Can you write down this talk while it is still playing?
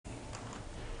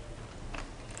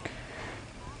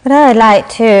What I would like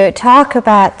to talk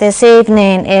about this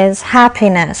evening is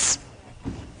happiness.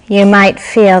 You might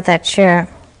feel that you're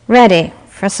ready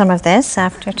for some of this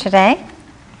after today.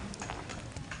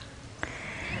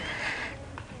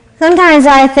 Sometimes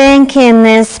I think in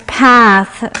this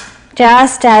path,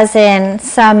 just as in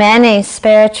so many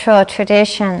spiritual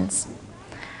traditions,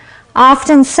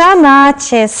 often so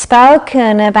much is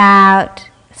spoken about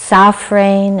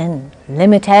suffering and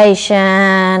limitation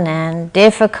and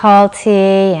difficulty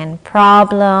and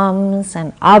problems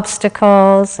and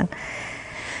obstacles and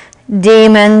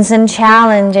demons and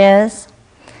challenges,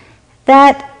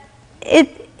 that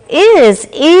it is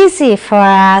easy for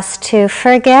us to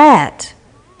forget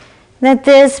that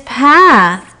this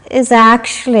path is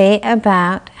actually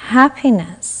about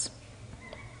happiness,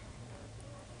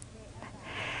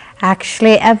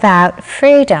 actually about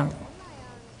freedom.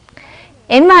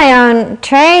 In my own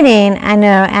training, I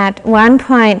know at one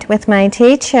point with my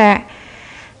teacher, I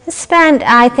spent,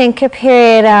 I think, a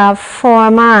period of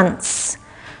 4 months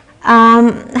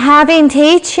having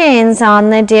teachings on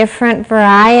the different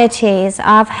varieties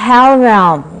of hell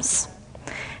realms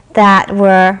that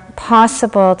were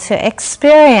possible to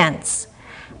experience,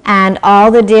 and all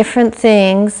the different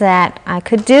things that I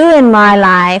could do in my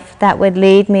life that would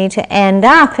lead me to end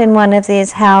up in one of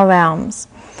these hell realms.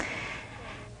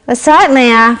 But certainly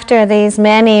after these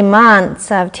many months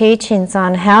of teachings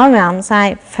on hell realms,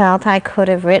 I felt I could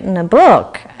have written a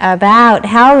book about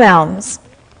hell realms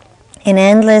in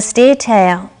endless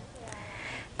detail.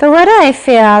 But what I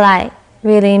feel I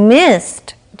really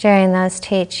missed during those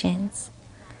teachings,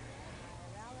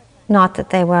 not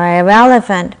that they were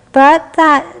irrelevant, but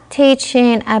that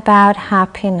teaching about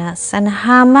happiness and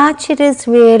how much it is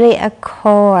really a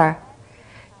core,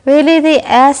 really the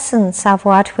essence of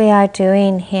what we are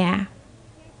doing here.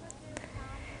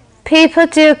 People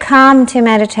do come to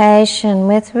meditation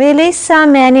with really so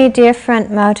many different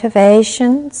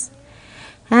motivations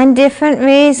and different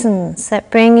reasons that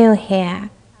bring you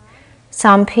here.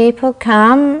 Some people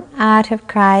come out of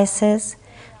crisis,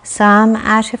 some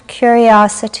out of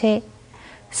curiosity,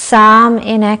 some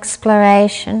in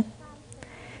exploration.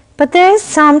 But there is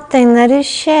something that is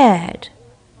shared.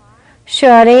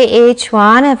 Surely each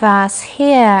one of us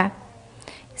here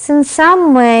is in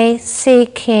some way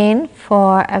seeking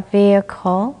for a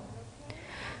vehicle,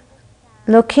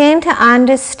 looking to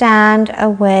understand a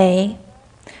way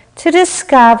to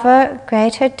discover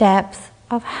greater depth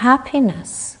of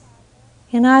happiness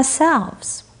in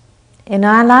ourselves, in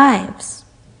our lives.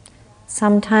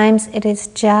 Sometimes it is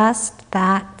just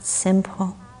that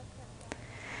simple.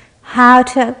 How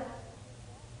to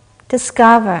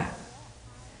discover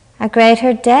a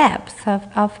greater depth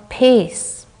of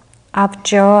peace, of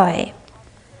joy,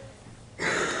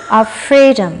 of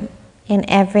freedom in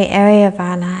every area of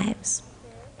our lives.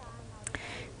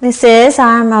 This is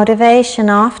our motivation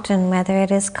often, whether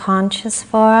it is conscious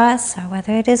for us or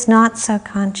whether it is not so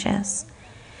conscious.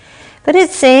 But it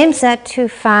seems that to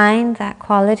find that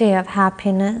quality of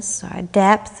happiness or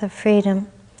depth of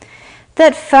freedom,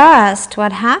 that first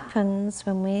what happens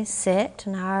when we sit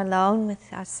and are alone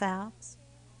with ourselves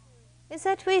is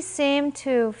that we seem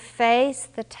to face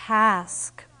the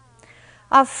task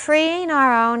of freeing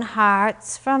our own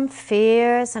hearts from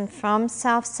fears and from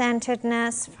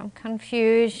self-centeredness, from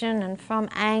confusion and from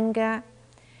anger,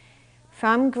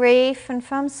 from grief and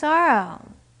from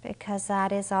sorrow, because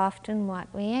that is often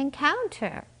what we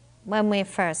encounter when we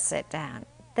first sit down.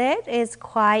 That is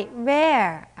quite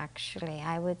rare, actually,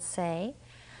 I would say,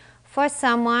 for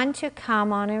someone to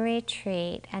come on a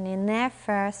retreat and in their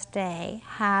first day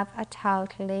have a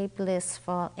totally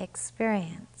blissful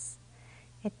experience.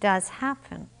 It does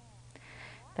happen,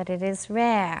 but it is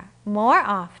rare. More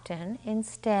often,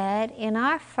 instead, in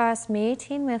our first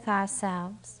meeting with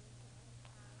ourselves,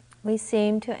 we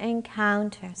seem to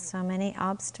encounter so many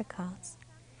obstacles.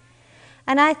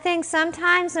 And I think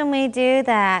sometimes when we do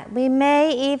that, we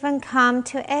may even come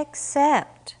to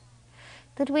accept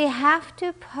that we have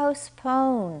to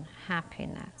postpone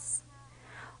happiness,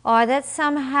 or that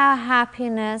somehow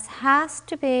happiness has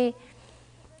to be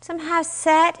somehow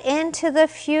set into the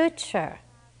future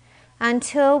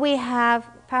until we have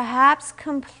perhaps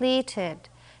completed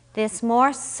this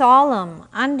more solemn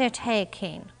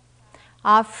undertaking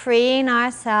of freeing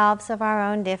ourselves of our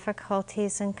own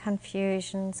difficulties and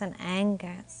confusions and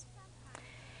angers.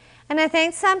 And I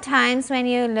think sometimes when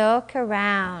you look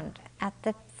around at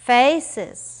the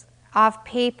faces of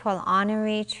people on a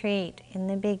retreat in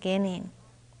the beginning,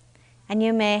 and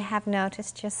you may have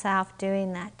noticed yourself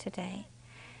doing that today,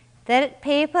 that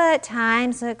people at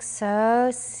times look so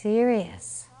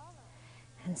serious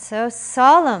and so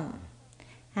solemn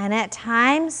and at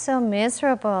times so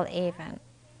miserable even,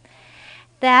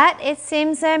 that it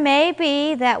seems there may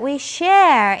be that we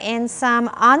share in some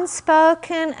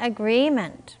unspoken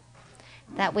agreement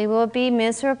that we will be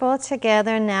miserable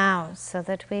together now so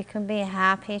that we can be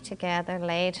happy together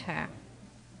later.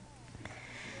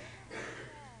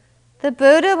 The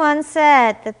Buddha once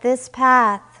said that this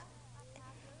path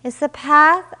is the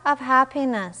path of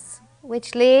happiness,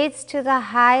 which leads to the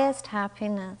highest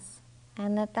happiness,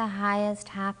 and that the highest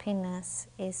happiness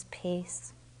is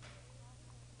peace.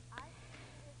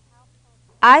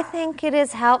 I think it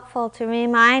is helpful to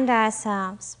remind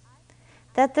ourselves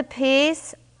that the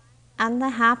peace and the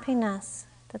happiness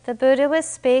that the Buddha was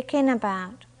speaking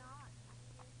about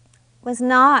was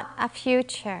not a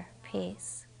future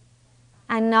peace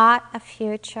and not a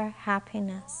future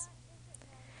happiness.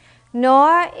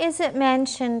 Nor is it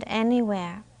mentioned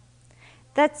anywhere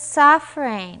that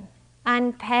suffering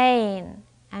and pain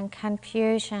and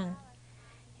confusion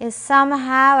is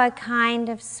somehow a kind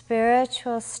of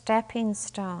spiritual stepping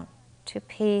stone to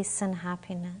peace and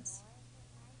happiness.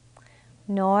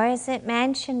 Nor is it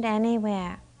mentioned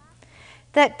anywhere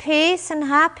that peace and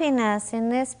happiness in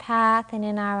this path and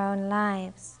in our own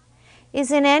lives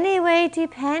is in any way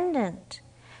dependent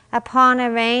upon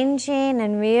arranging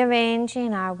and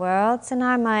rearranging our worlds and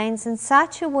our minds in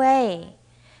such a way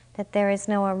that there is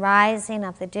no arising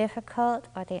of the difficult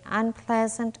or the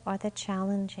unpleasant or the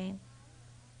challenging.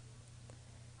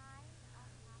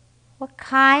 What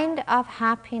kind of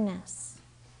happiness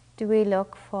do we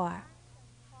look for?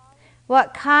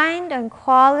 What kind and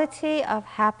quality of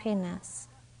happiness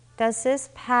does this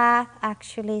path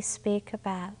actually speak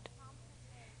about?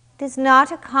 It is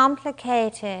not a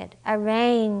complicated,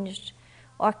 arranged,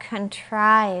 or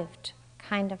contrived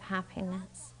kind of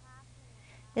happiness.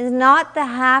 It is not the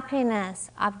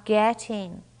happiness of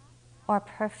getting or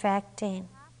perfecting.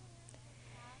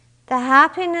 The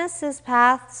happiness this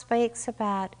path speaks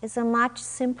about is a much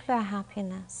simpler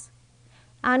happiness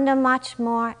and a much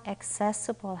more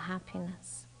accessible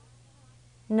happiness.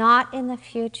 Not in the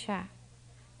future,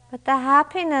 but the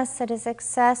happiness that is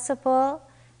accessible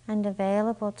and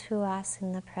available to us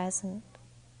in the present.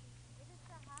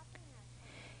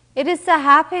 It is the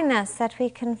happiness that we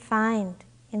can find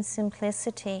in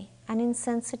simplicity and in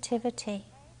sensitivity,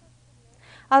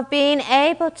 of being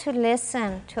able to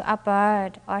listen to a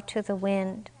bird or to the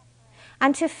wind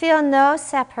and to feel no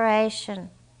separation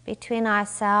between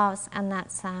ourselves and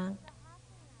that sound.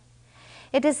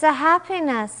 It is the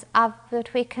happiness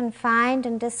that we can find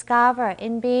and discover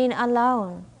in being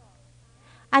alone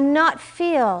and not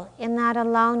feel in that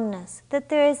aloneness that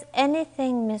there is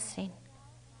anything missing,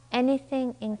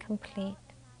 anything incomplete,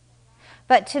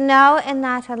 but to know in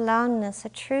that aloneness a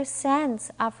true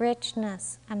sense of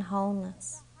richness and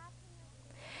wholeness.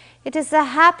 It is the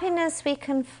happiness we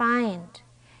can find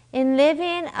in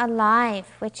living a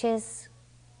life which is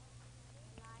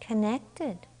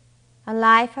connected, a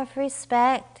life of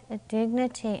respect,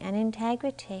 dignity, and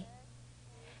integrity,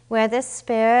 where the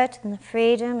spirit and the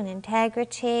freedom and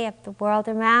integrity of the world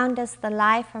around us, the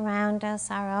life around us,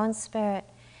 our own spirit,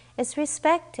 is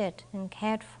respected and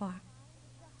cared for.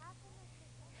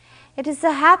 It is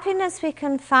the happiness we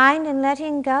can find in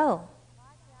letting go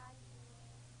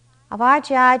of our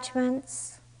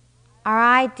judgments, our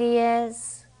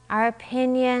ideas, our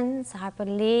opinions, our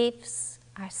beliefs,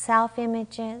 our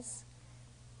self-images,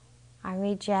 our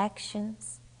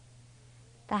rejections,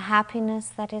 the happiness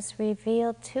that is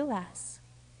revealed to us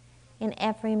in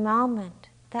every moment,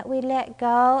 that we let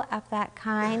go of that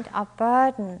kind of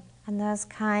burden and those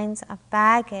kinds of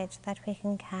baggage that we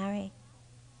can carry.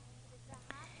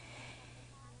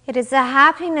 It is a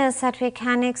happiness that we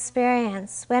can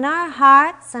experience when our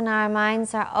hearts and our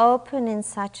minds are open in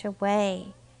such a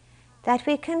way that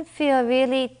we can feel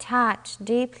really touched,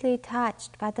 deeply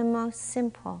touched by the most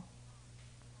simple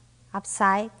of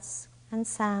sights and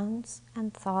sounds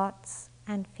and thoughts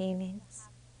and feelings.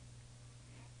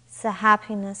 It's the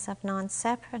happiness of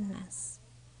non-separateness,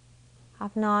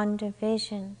 of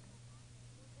non-division.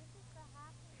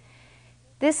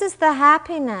 This is the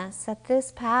happiness that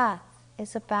this path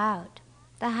is about,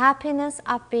 the happiness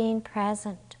of being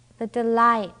present, the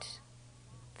delight,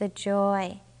 the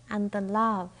joy, and the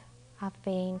love of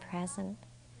being present.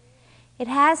 It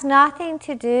has nothing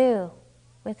to do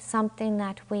with something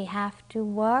that we have to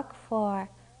work for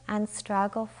and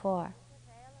struggle for.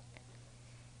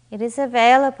 It is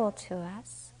available to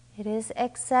us. It is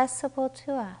accessible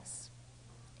to us.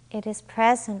 It is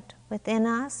present within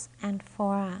us and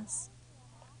for us.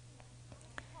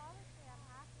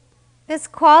 This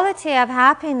quality of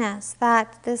happiness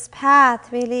that this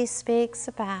path really speaks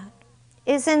about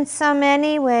is in so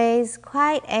many ways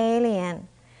quite alien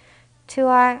to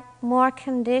our more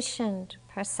conditioned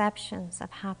perceptions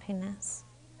of happiness.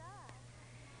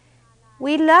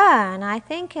 We learn, I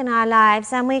think, in our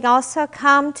lives, and we also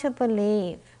come to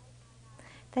believe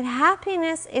that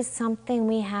happiness is something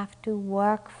we have to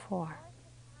work for,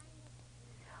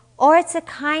 or it's a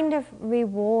kind of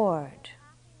reward,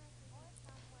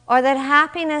 or that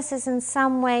happiness is in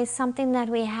some way something that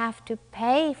we have to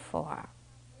pay for.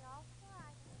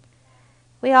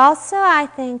 We also, I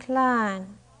think,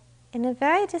 learn in a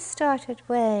very distorted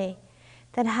way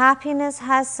that happiness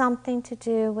has something to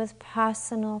do with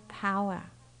personal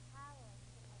power.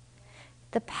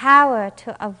 The power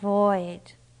to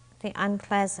avoid the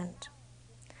unpleasant,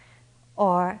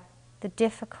 or the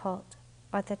difficult,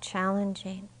 or the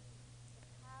challenging.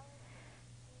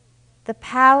 The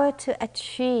power to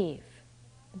achieve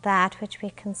that which we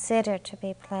consider to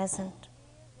be pleasant.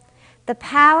 The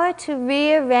power to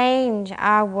rearrange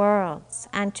our worlds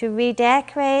and to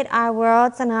redecorate our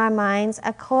worlds and our minds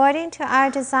according to our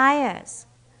desires.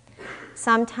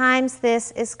 Sometimes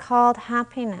this is called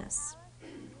happiness.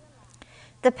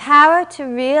 The power to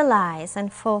realize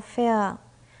and fulfill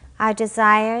our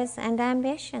desires and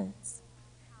ambitions.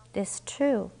 This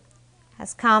too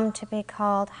has come to be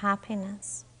called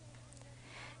happiness.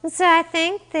 And so I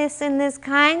think in this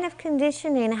kind of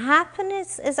conditioning,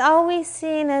 happiness is always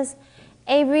seen as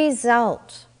a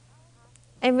result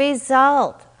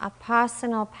of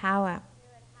personal power.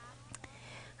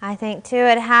 I think too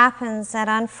it happens that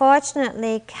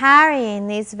unfortunately carrying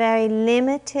these very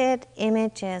limited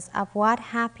images of what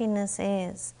happiness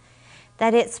is,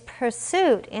 that its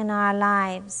pursuit in our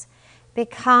lives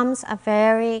becomes a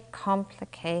very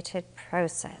complicated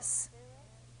process.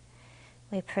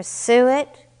 We pursue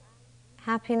it,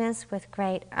 happiness, with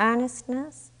great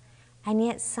earnestness, and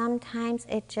yet sometimes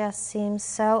it just seems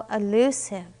so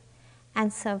elusive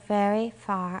and so very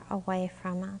far away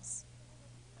from us.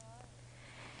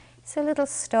 It's a little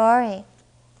story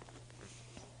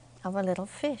of a little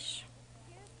fish.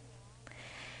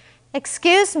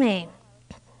 "Excuse me,"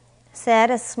 said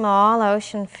a small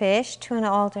ocean fish to an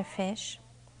older fish.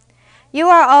 "You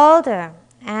are older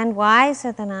and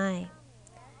wiser than I.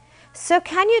 So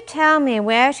can you tell me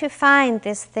where to find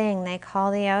this thing they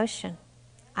call the ocean?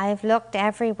 I have looked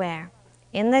everywhere,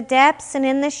 in the depths and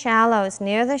in the shallows,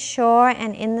 near the shore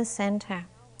and in the center.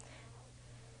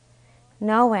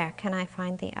 Nowhere can I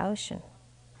find the ocean."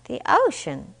 "The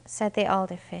ocean," said the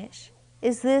older fish,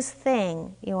 "is this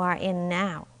thing you are in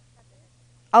now."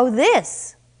 "Oh,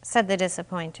 this," said the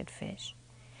disappointed fish.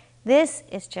 "This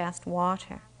is just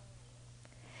water."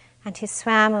 And he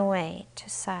swam away to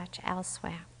search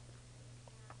elsewhere.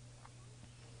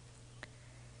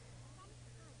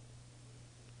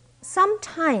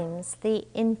 Sometimes the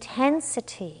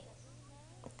intensity,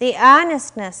 the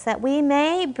earnestness that we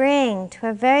may bring to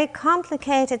a very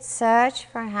complicated search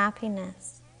for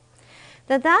happiness,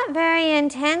 that very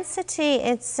intensity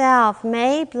itself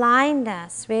may blind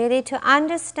us really to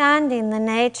understanding the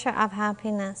nature of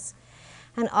happiness,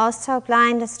 and also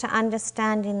blind us to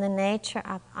understanding the nature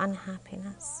of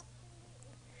unhappiness.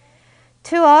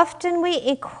 Too often we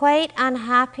equate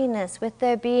unhappiness with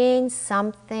there being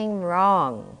something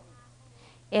wrong.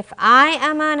 If I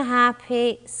am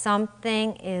unhappy,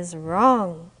 something is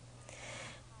wrong.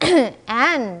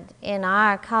 And in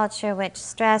our culture, which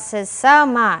stresses so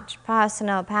much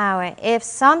personal power, if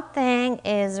something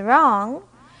is wrong,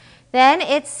 then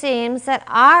it seems that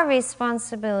our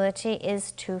responsibility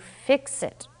is to fix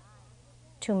it,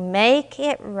 to make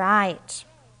it right.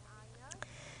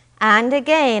 And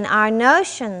again, our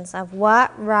notions of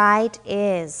what right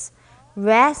is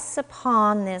rests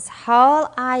upon this whole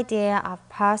idea of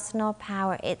personal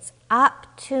power. It's up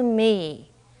to me.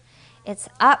 It's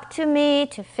up to me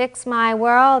to fix my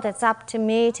world. It's up to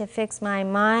me to fix my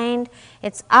mind.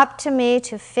 It's up to me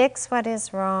to fix what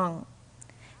is wrong.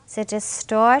 It's a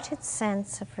distorted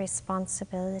sense of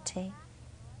responsibility.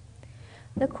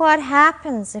 Look what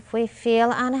happens if we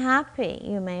feel unhappy.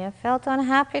 You may have felt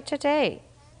unhappy today.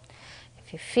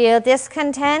 If you feel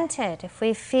discontented, if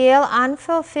we feel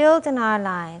unfulfilled in our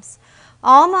lives,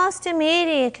 almost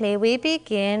immediately we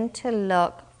begin to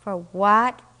look for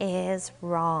what is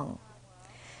wrong.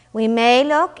 We may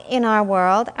look in our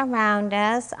world around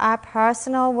us, our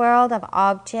personal world of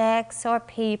objects or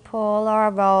people or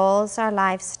roles or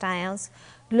lifestyles,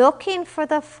 looking for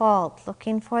the fault,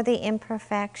 looking for the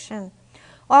imperfection.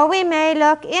 Or we may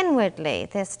look inwardly.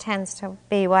 This tends to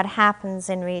be what happens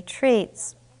in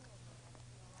retreats.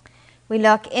 We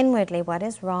look inwardly, what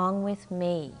is wrong with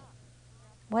me?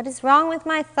 What is wrong with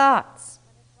my thoughts?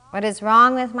 What is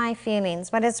wrong with my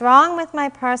feelings? What is wrong with my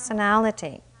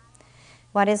personality?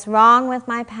 What is wrong with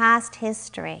my past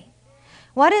history?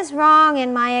 What is wrong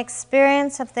in my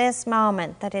experience of this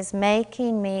moment that is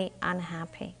making me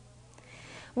unhappy?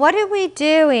 What are we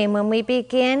doing when we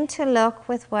begin to look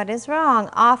with what is wrong?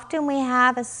 Often we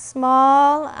have a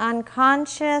small,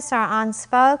 unconscious or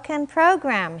unspoken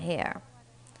program here.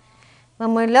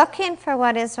 When we're looking for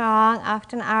what is wrong,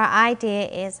 often our idea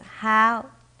is, how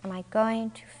am I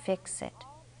going to fix it?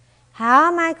 How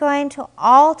am I going to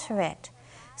alter it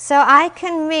so I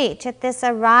can reach at this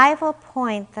arrival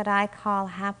point that I call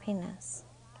happiness?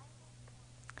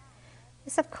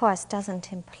 This, of course,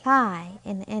 doesn't imply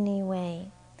in any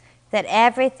way that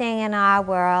everything in our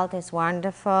world is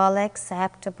wonderful,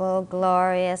 acceptable,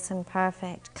 glorious, and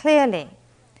perfect. Clearly,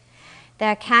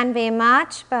 there can be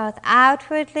much both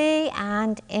outwardly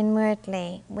and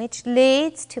inwardly, which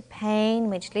leads to pain,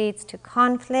 which leads to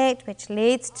conflict, which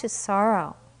leads to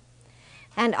sorrow.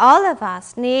 And all of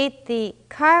us need the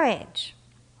courage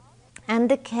and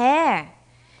the care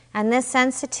and the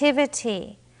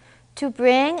sensitivity to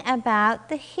bring about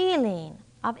the healing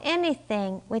of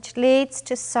anything which leads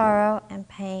to sorrow and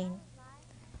pain.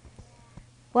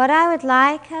 What I would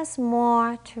like us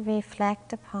more to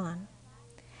reflect upon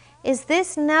is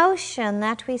this notion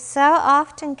that we so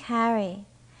often carry,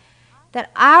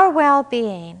 that our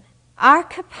well-being, our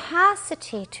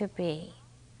capacity to be,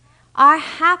 our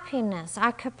happiness,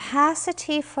 our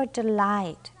capacity for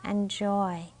delight and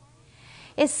joy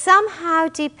is somehow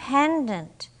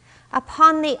dependent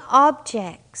upon the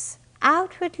objects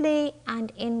outwardly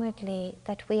and inwardly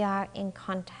that we are in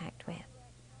contact with.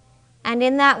 And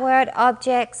in that word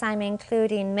objects, I'm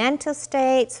including mental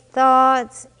states,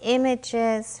 thoughts,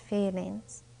 images,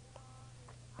 feelings.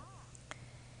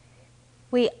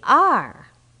 We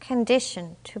are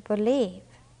conditioned to believe,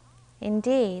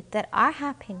 indeed, that our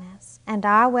happiness and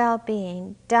our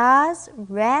well-being does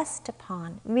rest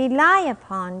upon, rely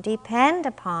upon, depend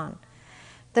upon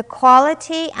the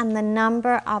quality and the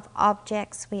number of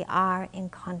objects we are in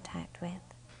contact with.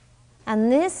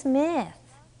 And this myth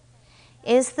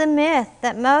is the myth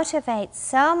that motivates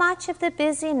so much of the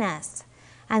busyness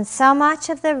and so much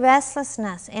of the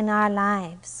restlessness in our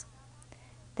lives.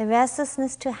 The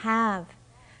restlessness to have,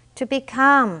 to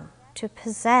become, to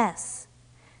possess.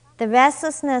 The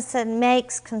restlessness that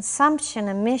makes consumption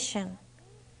a mission.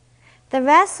 The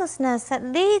restlessness that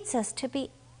leads us to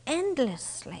be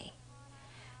endlessly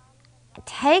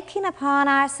taking upon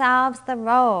ourselves the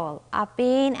role of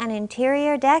being an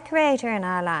interior decorator in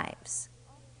our lives.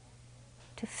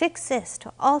 To fix this,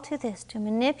 to alter this, to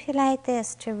manipulate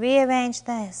this, to rearrange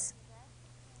this.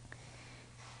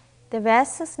 The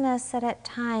restlessness that at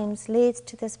times leads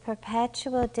to this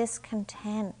perpetual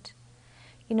discontent.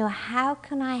 You know, how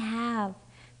can I have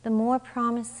the more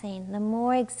promising, the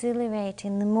more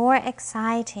exhilarating, the more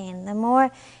exciting, the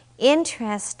more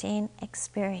interesting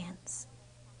experience?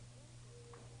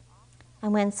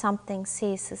 And when something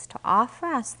ceases to offer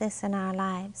us this in our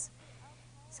lives,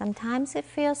 sometimes it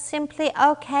feels simply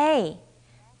okay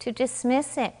to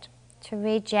dismiss it, to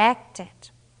reject it,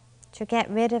 to get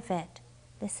rid of it.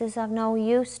 This is of no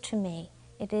use to me.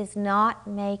 It is not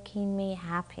making me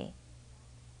happy.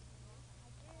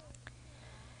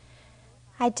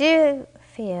 I do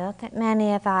feel that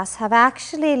many of us have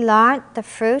actually learnt the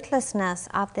fruitlessness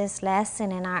of this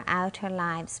lesson in our outer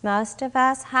lives. Most of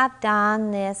us have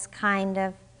done this kind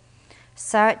of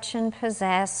search and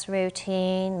possess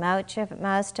routine. Most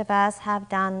of us have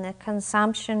done the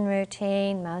consumption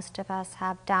routine. Most of us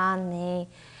have done the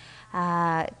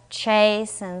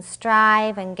chase and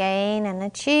strive and gain and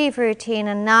achieve routine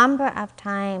a number of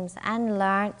times and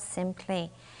learnt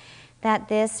simply that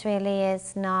this really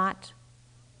is not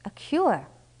a cure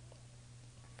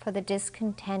for the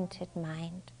discontented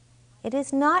mind. It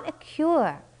is not a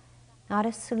cure, not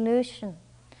a solution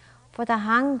for the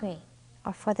hungry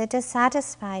or for the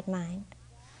dissatisfied mind.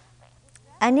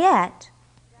 And yet,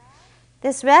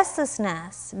 this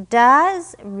restlessness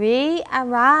does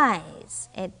re-arise.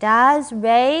 It does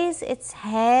raise its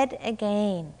head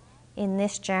again in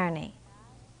this journey.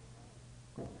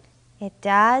 It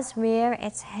does rear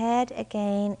its head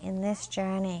again in this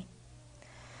journey.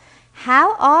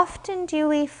 How often do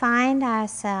we find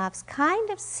ourselves kind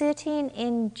of sitting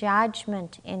in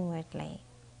judgment inwardly?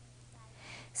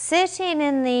 Sitting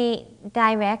in the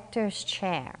director's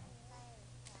chair.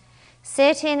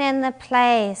 Sitting in the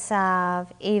place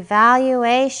of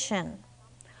evaluation,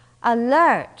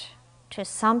 alert to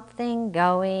something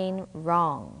going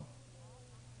wrong.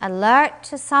 Alert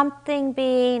to something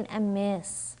being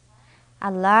amiss.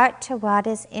 Alert to what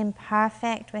is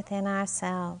imperfect within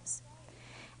ourselves.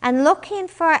 and looking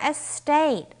for a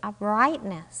state of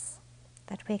rightness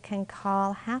that we can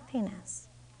call happiness.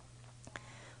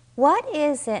 What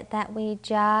is it that we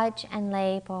judge and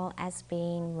label as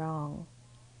being wrong?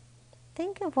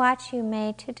 Think of what you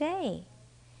may today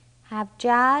have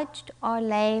judged or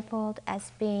labeled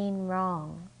as being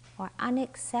wrong or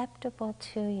unacceptable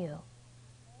to you.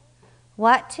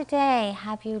 What today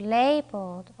have you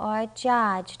labeled or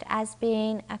judged as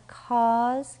being a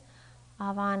cause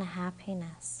of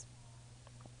unhappiness?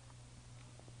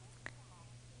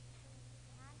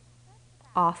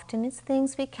 Often it's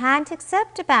things we can't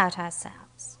accept about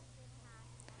ourselves.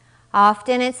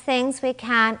 Often it's things we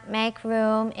can't make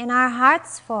room in our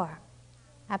hearts for,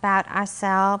 about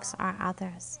ourselves or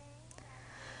others.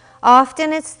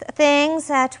 Often it's things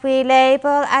that we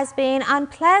label as being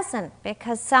unpleasant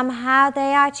because somehow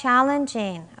they are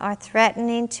challenging or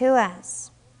threatening to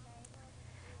us.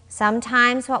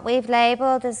 Sometimes what we've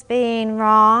labeled as being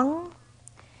wrong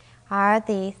are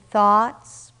the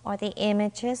thoughts or the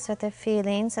images or the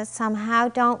feelings that somehow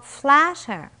don't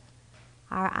flatter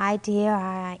our idea or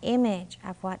our image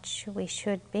of what we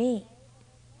should be.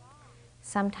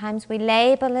 Sometimes we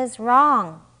label as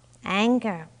wrong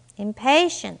anger,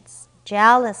 impatience,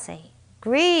 jealousy,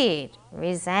 greed,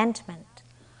 resentment.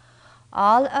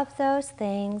 All of those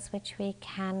things which we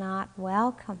cannot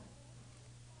welcome,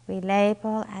 we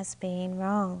label as being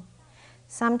wrong.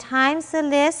 Sometimes the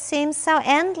list seems so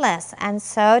endless, and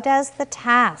so does the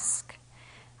task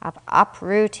of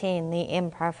uprooting the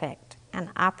imperfect and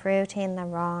uprooting the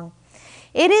wrong.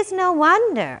 It is no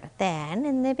wonder, then,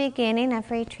 in the beginning of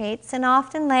retreats, and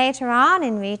often later on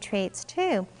in retreats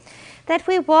too, that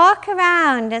we walk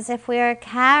around as if we are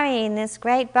carrying this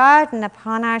great burden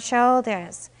upon our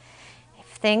shoulders. If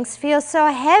things feel so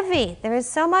heavy, there is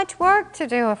so much work to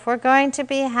do if we're going to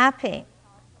be happy.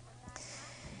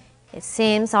 It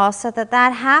seems also that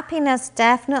happiness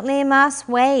definitely must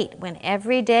wait when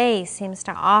every day seems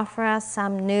to offer us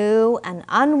some new and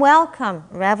unwelcome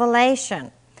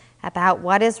revelation about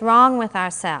what is wrong with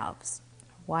ourselves,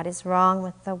 what is wrong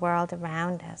with the world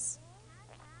around us.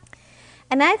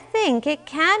 And I think it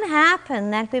can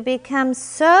happen that we become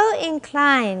so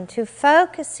inclined to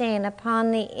focusing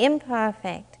upon the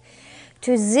imperfect,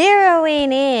 to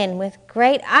zeroing in with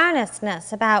great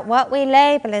earnestness about what we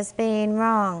label as being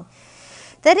wrong,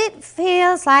 that it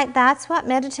feels like that's what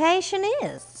meditation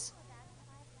is.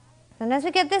 Sometimes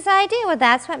we get this idea, well,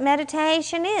 that's what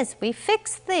meditation is. We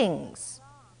fix things.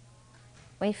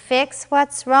 We fix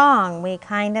what's wrong.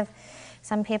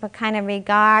 Some people kind of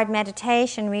regard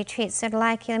meditation retreats sort of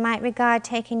like you might regard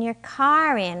taking your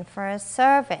car in for a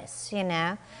service, you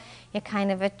know. You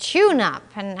kind of a tune-up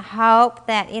and hope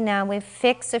that, we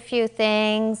fix a few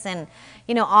things and,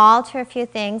 alter a few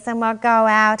things, and we'll go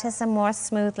out as a more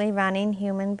smoothly running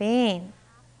human being.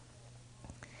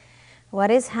 What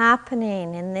is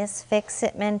happening in this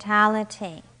fix-it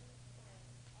mentality?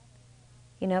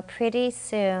 Pretty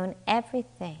soon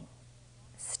everything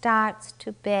starts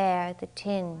to bear the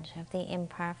tinge of the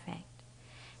imperfect.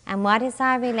 And what is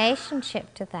our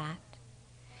relationship to that?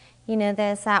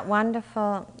 There's that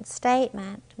wonderful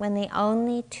statement, when the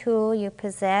only tool you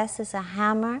possess is a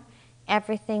hammer,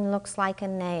 everything looks like a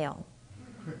nail.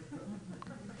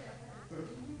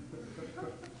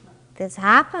 This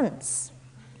happens.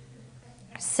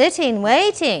 Sitting,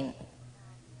 waiting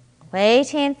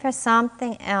for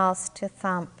something else to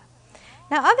thump.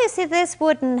 Now obviously this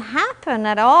wouldn't happen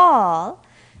at all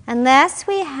unless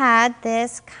we had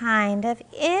this kind of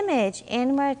image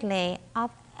inwardly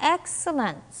of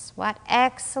excellence, what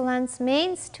excellence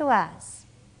means to us,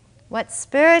 what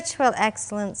spiritual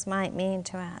excellence might mean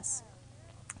to us.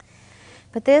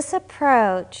 But this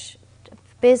approach of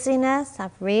busyness,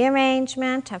 of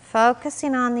rearrangement, of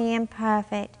focusing on the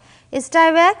imperfect is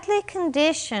directly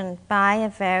conditioned by a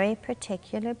very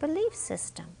particular belief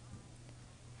system.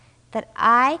 That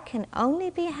I can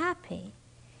only be happy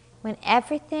when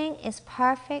everything is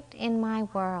perfect in my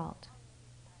world.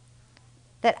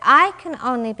 That I can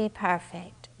only be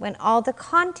perfect when all the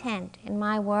content in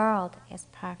my world is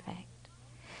perfect.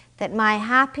 That my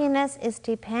happiness is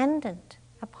dependent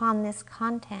upon this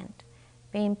content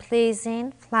being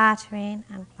pleasing, flattering,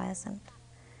 and pleasant.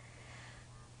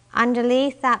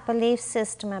 Underneath that belief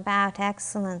system about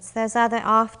excellence, there's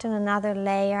often another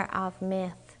layer of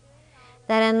myth.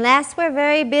 That unless we're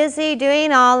very busy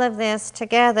doing all of this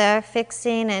together,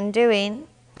 fixing and doing,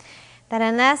 that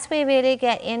unless we really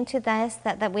get into this,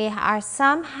 that we are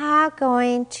somehow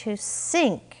going to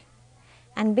sink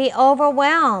and be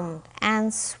overwhelmed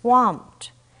and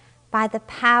swamped by the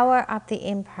power of the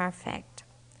imperfect.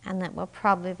 and that will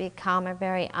probably become a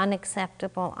very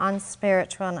unacceptable,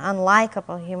 unspiritual, and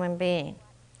unlikable human being.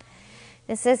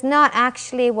 This is not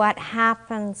actually what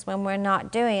happens when we're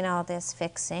not doing all this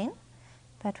fixing,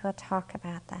 but we'll talk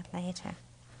about that later.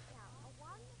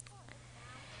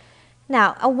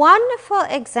 Now, a wonderful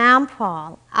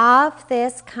example of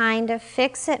this kind of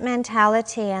fix-it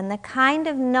mentality and the kind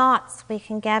of knots we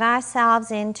can get ourselves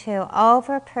into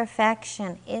over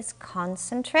perfection is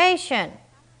concentration.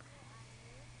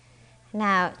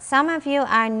 Now, some of you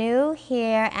are new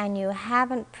here and you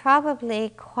haven't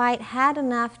probably quite had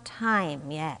enough time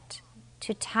yet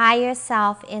to tie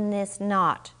yourself in this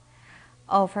knot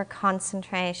over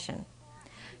concentration.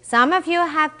 Some of you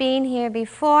have been here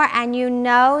before and you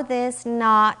know this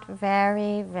knot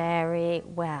very, very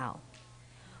well.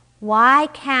 Why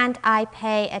can't I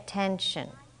pay attention?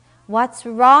 What's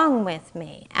wrong with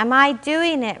me? Am I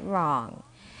doing it wrong?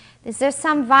 Is there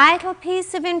some vital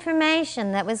piece of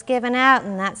information that was given out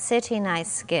in that sitting I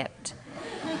skipped?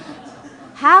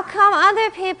 How come other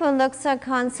people look so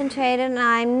concentrated and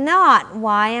I'm not?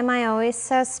 Why am I always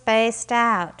so spaced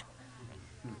out?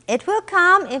 It will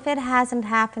come. If it hasn't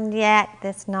happened yet,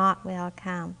 this knot will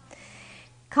come.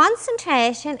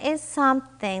 Concentration is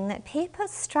something that people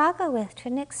struggle with to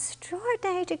an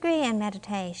extraordinary degree in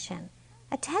meditation.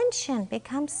 Attention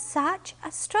becomes such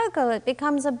a struggle. It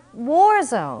becomes a war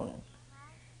zone,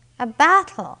 a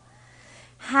battle.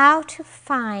 How to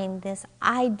find this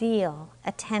ideal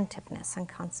attentiveness and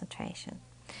concentration.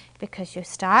 Because you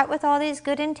start with all these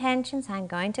good intentions, I'm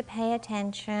going to pay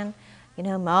attention, you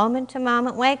know,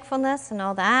 moment-to-moment wakefulness and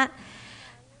all that.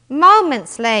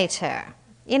 Moments later,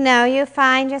 you know, you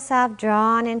find yourself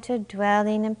drawn into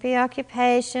dwelling and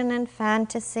preoccupation and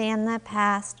fantasy in the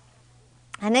past.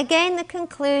 And again, the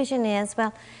conclusion is,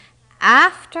 well,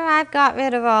 after I've got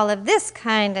rid of all of this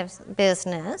kind of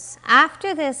business,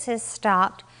 after this is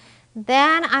stopped,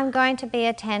 then I'm going to be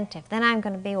attentive, then I'm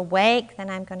going to be awake, then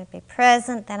I'm going to be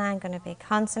present, then I'm going to be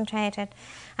concentrated,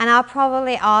 and I'll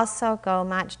probably also go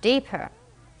much deeper.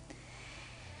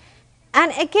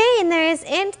 And again,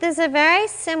 there's a very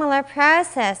similar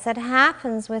process that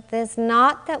happens with this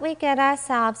knot that we get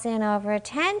ourselves in over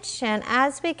attention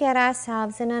as we get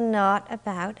ourselves in a knot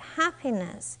about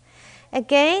happiness.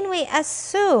 Again, we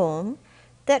assume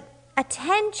that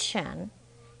attention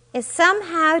is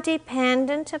somehow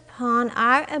dependent upon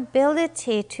our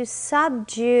ability to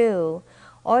subdue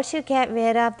or to get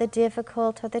rid of the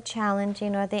difficult or the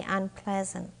challenging or the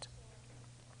unpleasant.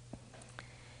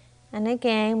 And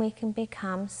again, we can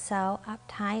become so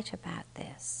uptight about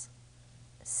this,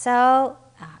 so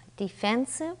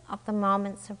defensive of the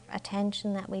moments of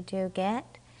attention that we do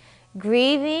get,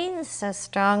 grieving so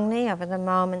strongly over the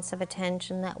moments of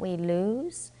attention that we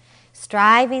lose,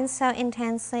 striving so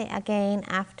intensely again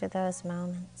after those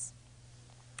moments.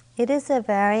 It is a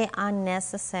very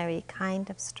unnecessary kind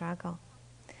of struggle.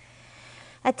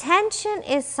 Attention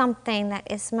is something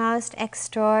that is most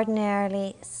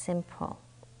extraordinarily simple.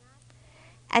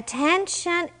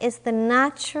 Attention is the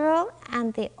natural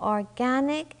and the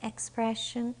organic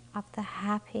expression of the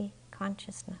happy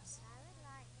consciousness.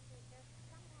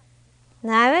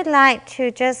 Now I would like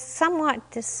to just somewhat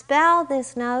dispel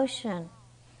this notion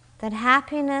that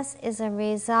happiness is a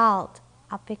result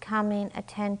of becoming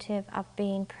attentive, of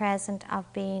being present,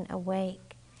 of being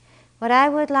awake. What I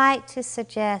would like to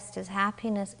suggest is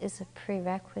happiness is a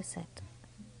prerequisite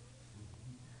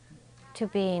to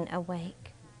being awake.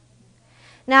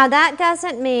 Now that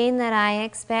doesn't mean that I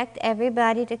expect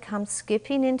everybody to come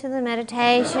skipping into the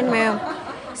meditation room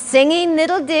singing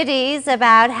little ditties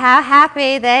about how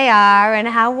happy they are and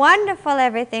how wonderful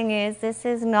everything is. This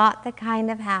is not the kind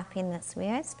of happiness we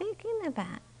are speaking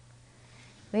about.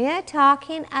 We are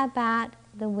talking about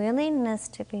the willingness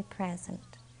to be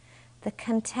present, the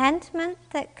contentment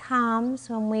that comes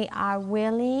when we are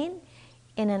willing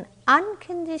in an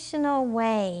unconditional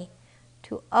way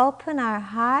to open our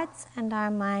hearts and our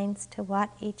minds to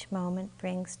what each moment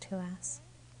brings to us.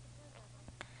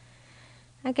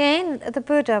 Again, the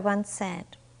Buddha once said,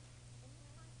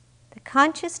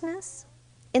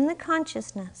 in the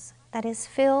consciousness that is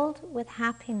filled with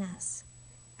happiness,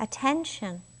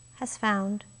 attention has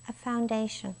found a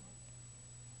foundation.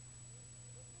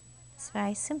 It's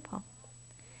very simple.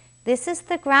 This is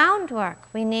the groundwork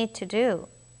we need to do,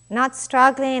 not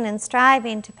struggling and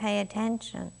striving to pay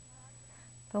attention.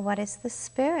 But what is the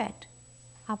spirit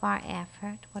of our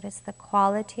effort? What is the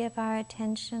quality of our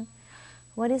attention?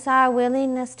 What is our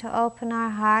willingness to open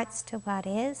our hearts to what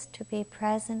is, to be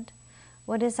present?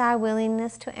 What is our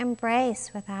willingness to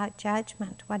embrace without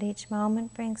judgment what each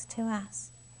moment brings to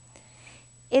us?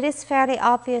 it is fairly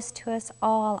obvious to us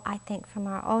all, I think, from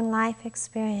our own life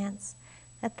experience,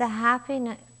 that the happy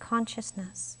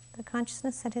consciousness, the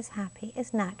consciousness that is happy,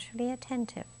 is naturally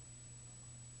attentive.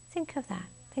 Think of that.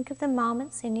 Think of the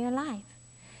moments in your life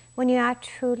when you are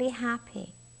truly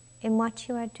happy in what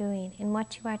you are doing, in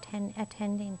what you are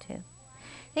attending to.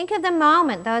 Think of the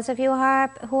moment, those of you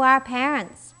who are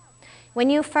parents, when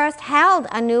you first held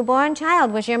a newborn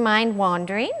child. Was your mind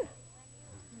wandering?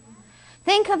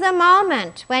 Think of the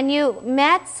moment when you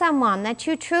met someone that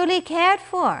you truly cared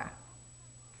for,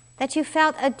 that you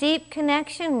felt a deep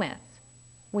connection with.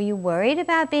 Were you worried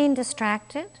about being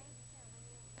distracted?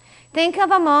 Think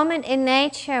of a moment in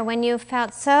nature when you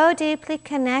felt so deeply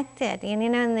connected, and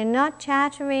they're not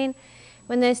chattering,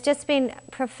 when there's just been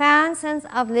profound sense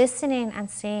of listening and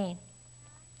seeing.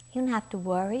 You don't have to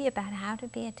worry about how to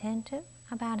be attentive,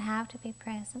 about how to be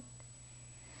present.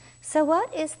 So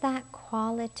what is that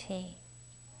quality?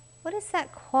 What is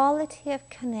that quality of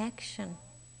connection?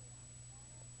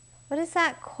 What is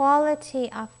that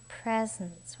quality of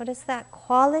presence? What is that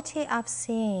quality of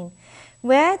seeing?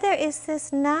 Where there is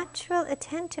this natural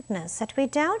attentiveness that we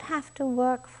don't have to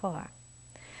work for.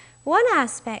 One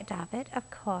aspect of it, of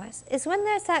course, is when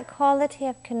there's that quality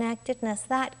of connectedness,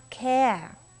 that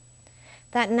care,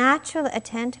 that natural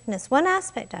attentiveness. One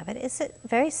aspect of it is that,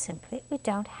 very simply, we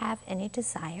don't have any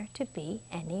desire to be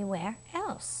anywhere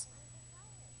else.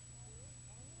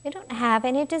 We don't have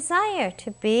any desire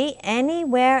to be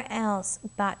anywhere else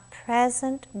but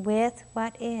present with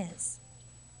what is.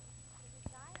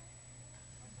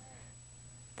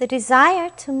 The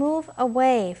desire to move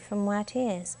away from what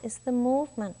is the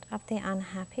movement of the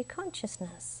unhappy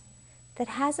consciousness that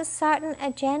has a certain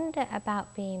agenda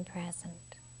about being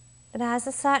present, that has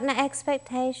a certain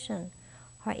expectation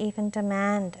or even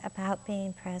demand about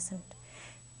being present.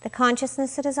 The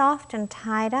consciousness that is often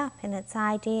tied up in its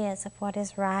ideas of what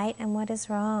is right and what is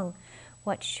wrong,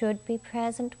 what should be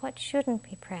present, what shouldn't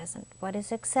be present, what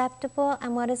is acceptable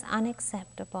and what is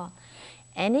unacceptable.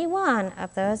 Any one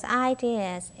of those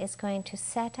ideas is going to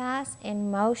set us in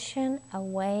motion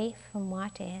away from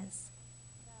what is.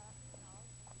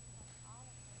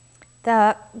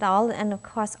 And of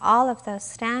course, all of those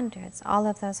standards, all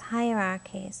of those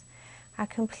hierarchies are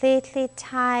completely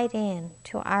tied in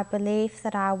to our belief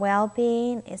that our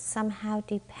well-being is somehow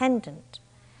dependent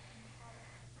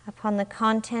upon the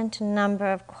content and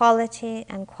number of quality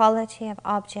of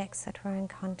objects that we're in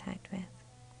contact with.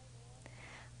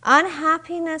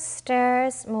 Unhappiness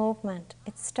stirs movement.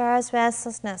 It stirs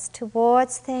restlessness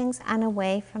towards things and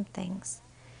away from things.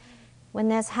 When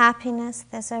there's happiness,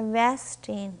 there's a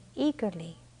resting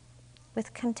eagerly,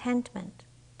 with contentment,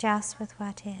 just with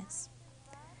what is.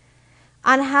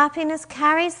 Unhappiness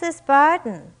carries this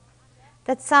burden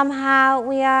that somehow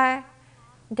we are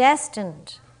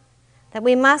destined, that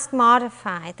we must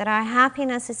modify, that our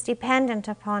happiness is dependent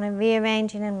upon a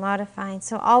rearranging and modifying,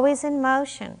 so always in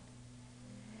motion.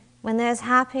 When there's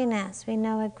happiness, we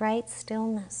know a great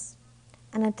stillness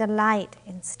and a delight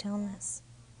in stillness.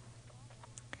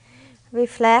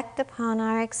 Reflect upon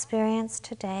our experience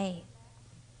today.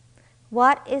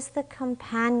 What is the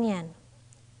companion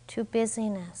to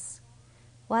busyness?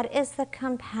 What is the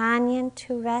companion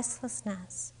to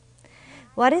restlessness?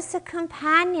 What is the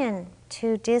companion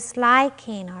to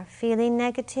disliking or feeling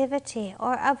negativity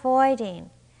or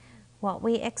avoiding what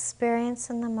we experience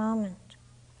in the moment?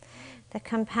 The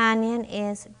companion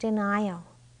is denial.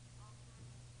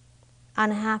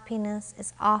 Unhappiness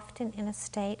is often in a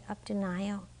state of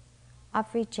denial, of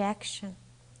rejection,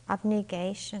 of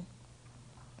negation.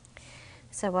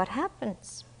 So what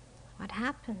happens? What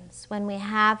happens when we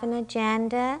have an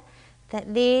agenda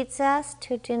that leads us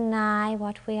to deny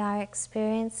what we are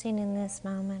experiencing in this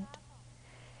moment?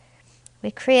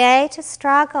 We create a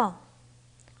struggle.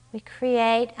 We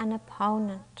create an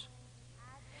opponent.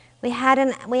 We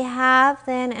have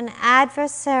then an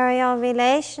adversarial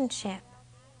relationship,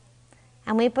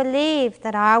 and we believe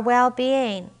that our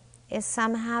well-being is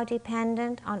somehow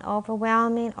dependent on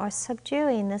overwhelming or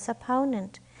subduing this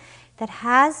opponent that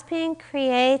has been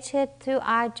created through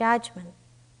our judgment.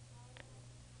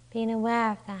 Being aware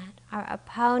of that. Our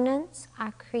opponents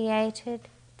are created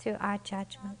through our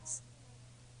judgments.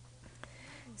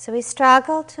 So we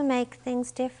struggle to make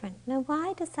things different. Now,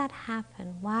 why does that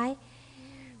happen?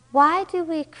 Why do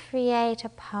we create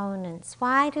opponents?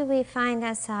 Why do we find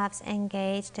ourselves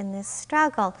engaged in this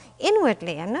struggle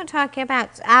inwardly? I'm not talking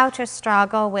about outer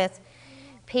struggle with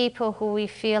people who we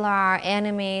feel are our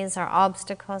enemies or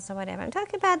obstacles or whatever. I'm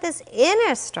talking about this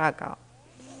inner struggle,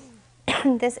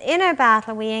 this inner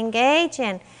battle we engage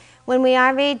in when we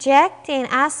are rejecting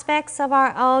aspects of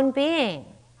our own being,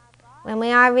 when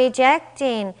we are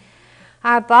rejecting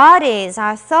our bodies,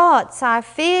 our thoughts, our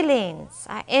feelings,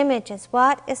 our images,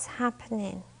 what is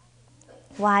happening?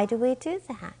 Why do we do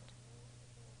that?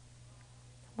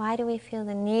 Why do we feel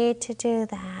the need to do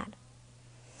that?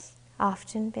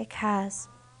 Often because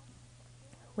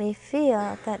we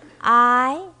feel that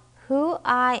who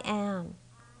I am,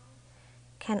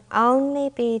 can only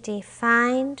be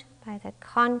defined by the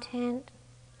content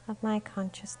of my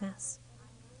consciousness.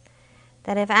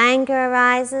 That if anger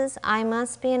arises, I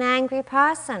must be an angry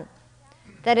person.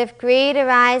 That if greed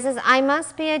arises, I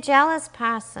must be a jealous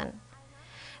person.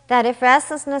 That if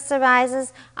restlessness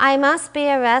arises, I must be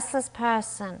a restless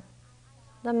person.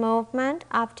 The movement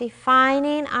of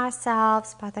defining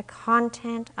ourselves by the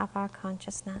content of our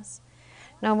consciousness.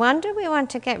 No wonder we want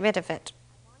to get rid of it.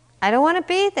 I don't want to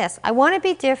be this. I want to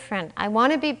be different. I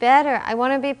want to be better. I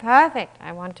want to be perfect.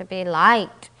 I want to be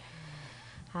liked.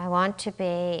 I want to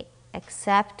be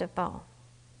acceptable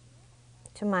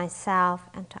to myself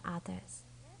and to others.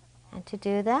 And to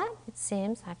do that, it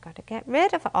seems I've got to get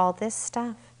rid of all this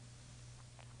stuff.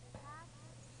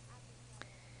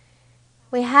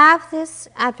 We have this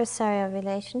adversarial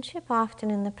relationship often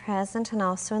in the present and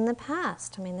also in the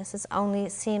past. I mean, this is only,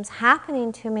 it seems,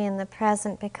 happening to me in the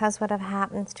present because what have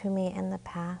happened to me in the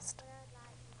past.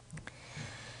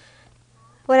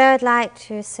 What I would like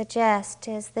to suggest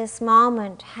is this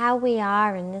moment, how we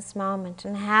are in this moment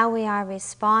and how we are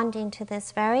responding to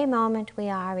this very moment we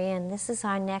are in. This is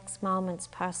our next moment's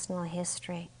personal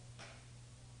history.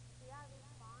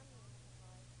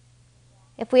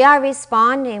 If we are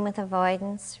responding with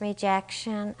avoidance,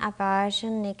 rejection,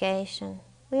 aversion, negation,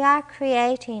 we are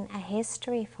creating a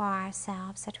history for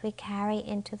ourselves that we carry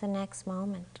into the next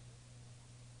moment.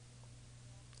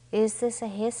 Is this a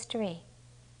history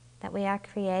that we are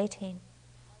creating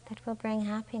that will bring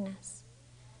happiness?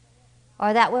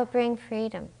 Or that will bring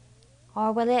freedom?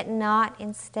 Or will it not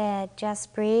instead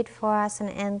just breed for us an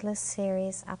endless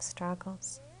series of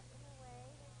struggles?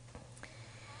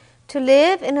 To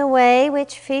live in a way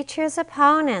which features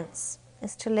opponents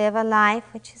is to live a life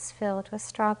which is filled with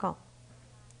struggle.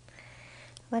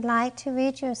 I would like to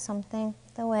read you something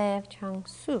the way of Chuang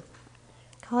Tzu,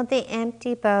 called the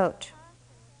empty boat.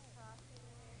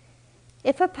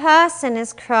 If a person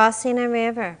is crossing a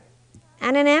river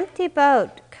and an empty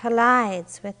boat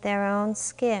collides with their own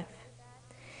skiff,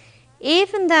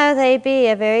 even though they be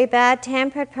a very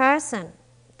bad-tempered person,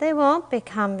 they won't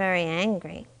become very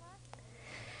angry.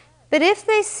 But if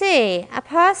they see a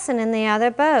person in the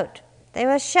other boat, they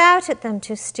will shout at them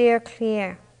to steer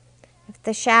clear. If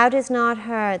the shout is not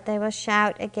heard, they will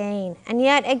shout again, and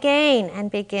yet again,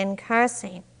 and begin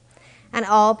cursing, and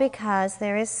all because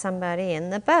there is somebody in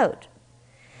the boat.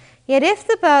 Yet if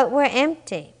the boat were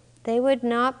empty, they would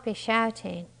not be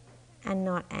shouting and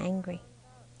not angry.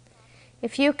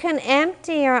 If you can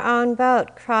empty your own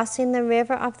boat crossing the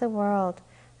river of the world,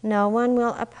 no one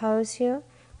will oppose you,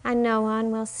 and no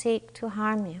one will seek to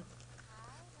harm you.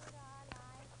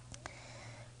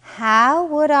 How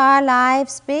would our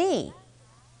lives be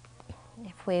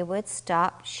if we would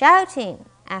stop shouting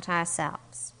at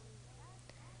ourselves?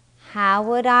 How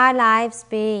would our lives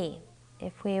be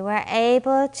if we were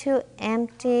able to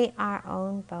empty our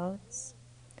own boats?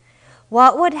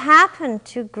 What would happen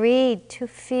to greed, to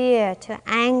fear, to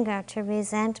anger, to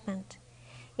resentment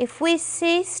if we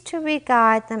ceased to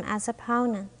regard them as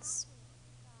opponents?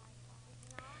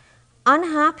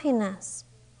 Unhappiness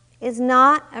is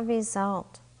not a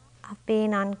result of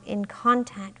being in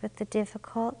contact with the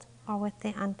difficult or with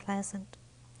the unpleasant.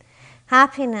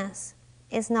 Happiness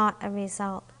is not a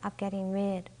result of getting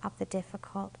rid of the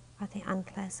difficult or the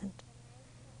unpleasant.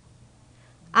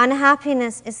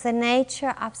 Unhappiness is the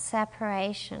nature of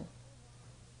separation.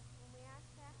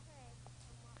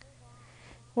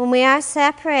 When we are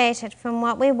separated from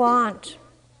what we want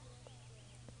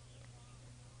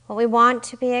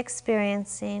to be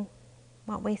experiencing,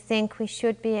 what we think we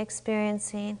should be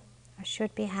experiencing or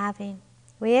should be having,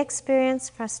 we experience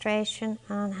frustration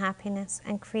and unhappiness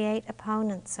and create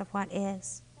opponents of what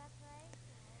is.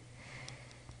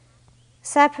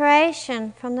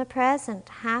 Separation from the present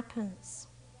happens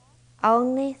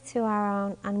only through our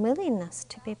own unwillingness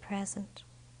to be present,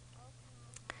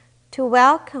 to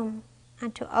welcome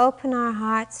and to open our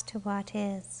hearts to what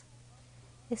is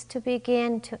to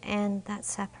begin to end that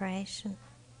separation.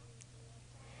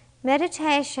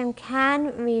 Meditation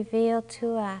can reveal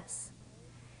to us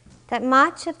that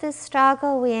much of the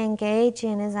struggle we engage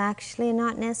in is actually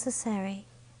not necessary,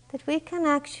 that we can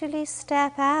actually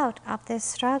step out of this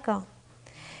struggle,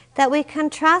 that we can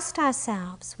trust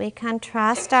ourselves, we can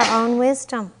trust our own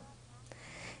wisdom.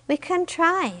 We can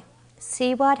try,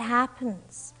 see what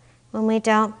happens, when we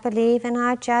don't believe in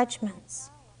our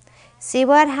judgments. See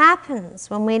what happens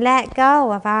when we let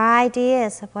go of our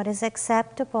ideas of what is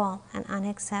acceptable and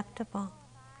unacceptable.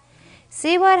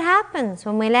 See what happens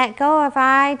when we let go of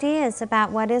our ideas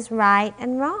about what is right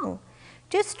and wrong.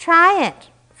 Just try it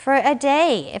for a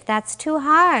day. If that's too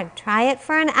hard, try it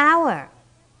for an hour.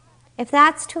 If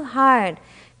that's too hard,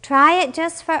 try it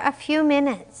just for a few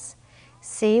minutes.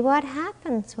 See what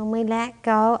happens when we let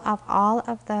go of all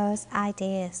of those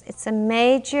ideas. It's a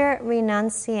major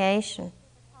renunciation.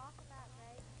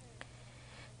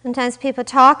 Sometimes people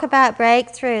talk about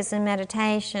breakthroughs in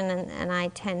meditation, and I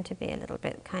tend to be a little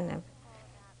bit kind of,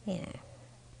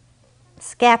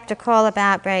 skeptical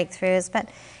about breakthroughs. But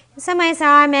in some ways there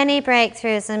are many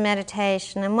breakthroughs in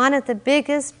meditation, and one of the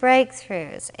biggest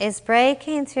breakthroughs is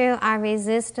breaking through our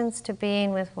resistance to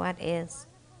being with what is.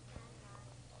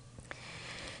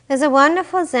 There's a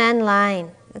wonderful Zen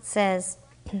line that says,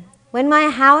 "When my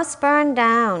house burned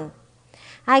down,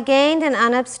 I gained an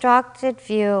unobstructed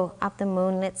view of the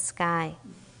moonlit sky."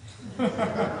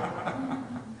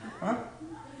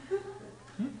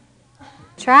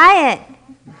 Try it.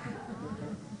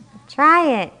 Try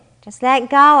it. Just let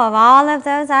go of all of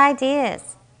those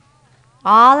ideas,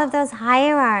 all of those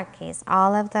hierarchies,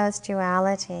 all of those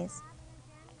dualities.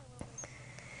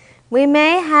 We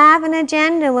may have an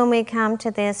agenda when we come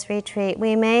to this retreat.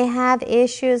 We may have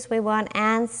issues we want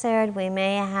answered. We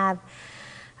may have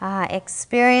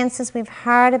experiences we've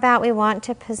heard about we want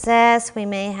to possess. We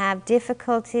may have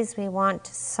difficulties we want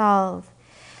to solve.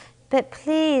 But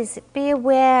please be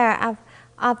aware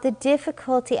of the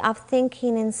difficulty of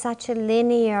thinking in such a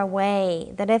linear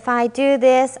way, that if I do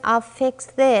this, I'll fix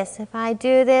this. If I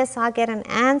do this, I'll get an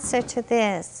answer to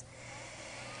this.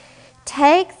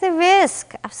 Take the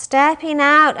risk of stepping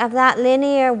out of that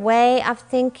linear way of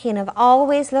thinking, of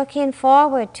always looking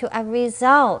forward to a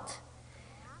result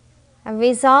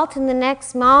in the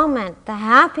next moment, the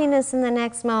happiness in the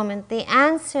next moment, the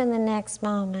answer in the next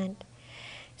moment.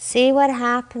 See what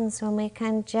happens when we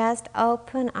can just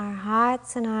open our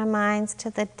hearts and our minds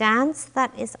to the dance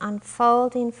that is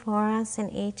unfolding for us in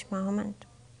each moment.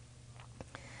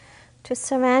 To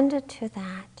surrender to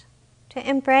that, to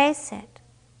embrace it,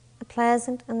 the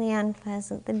pleasant and the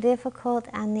unpleasant, the difficult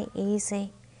and the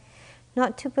easy.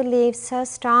 Not to believe so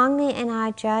strongly in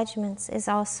our judgments is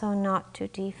also not to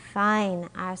define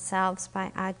ourselves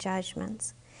by our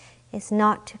judgments, is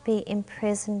not to be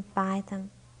imprisoned by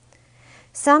them.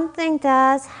 Something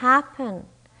does happen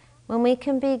when we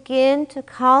can begin to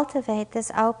cultivate this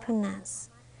openness.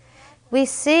 We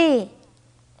see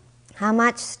how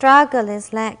much struggle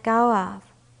is let go of.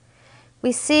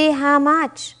 We see how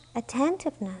much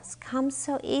attentiveness comes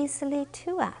so easily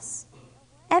to us.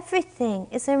 Everything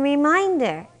is a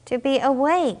reminder to be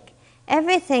awake.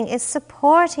 Everything is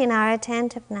supporting our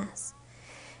attentiveness.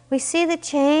 We see the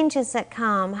changes that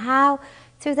come, how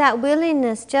through that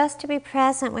willingness just to be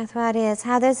present with what is,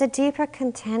 how there's a deeper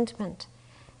contentment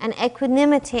and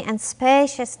equanimity and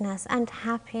spaciousness and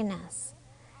happiness.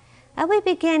 And we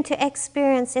begin to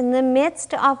experience in the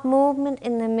midst of movement,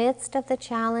 in the midst of the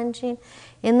challenging,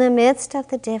 in the midst of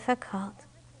the difficult.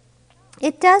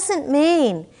 It doesn't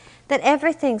mean that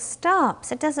everything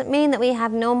stops. It doesn't mean that we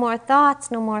have no more thoughts,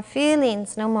 no more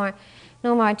feelings, no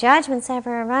more judgments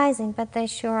ever arising, but they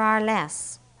sure are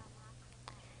less.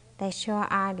 They sure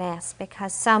are less,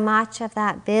 because so much of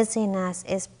that busyness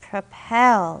is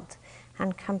propelled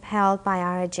and compelled by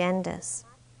our agendas.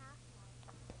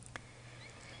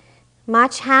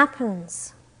 Much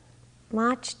happens,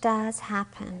 much does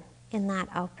happen in that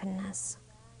openness.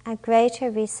 A greater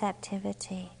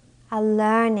receptivity, a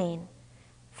learning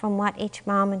from what each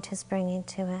moment is bringing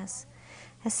to us.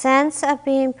 A sense of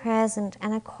being present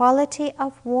and a quality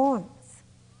of warmth.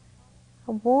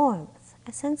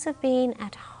 A sense of being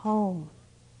at home.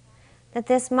 That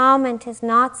this moment is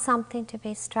not something to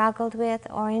be struggled with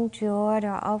or endured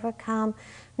or overcome,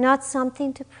 not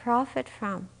something to profit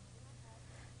from.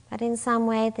 But in some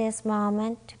way this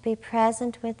moment, to be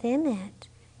present within it,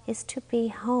 is to be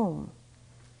home,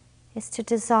 is to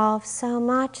dissolve so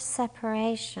much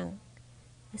separation,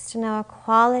 is to know a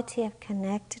quality of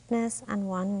connectedness and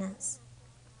oneness.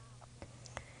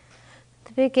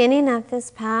 The beginning of this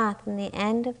path and the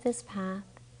end of this path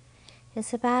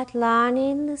is about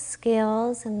learning the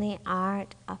skills and the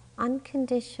art of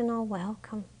unconditional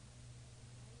welcome.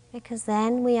 Because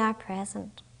then we are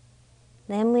present,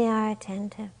 then we are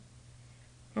attentive,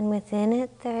 and within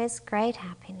it there is great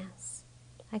happiness,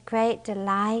 a great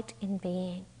delight in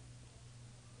being.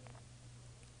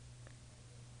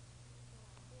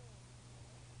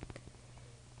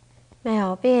 May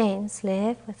all beings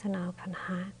live with an open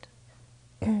heart.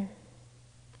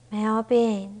 May all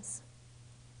beings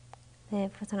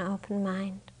live with an open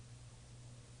mind.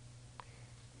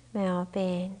 May all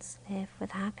beings live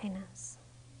with happiness.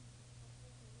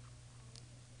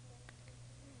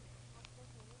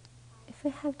 If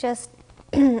we have just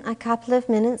a couple of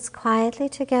minutes quietly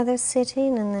together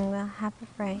sitting, and then we'll have a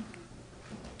break.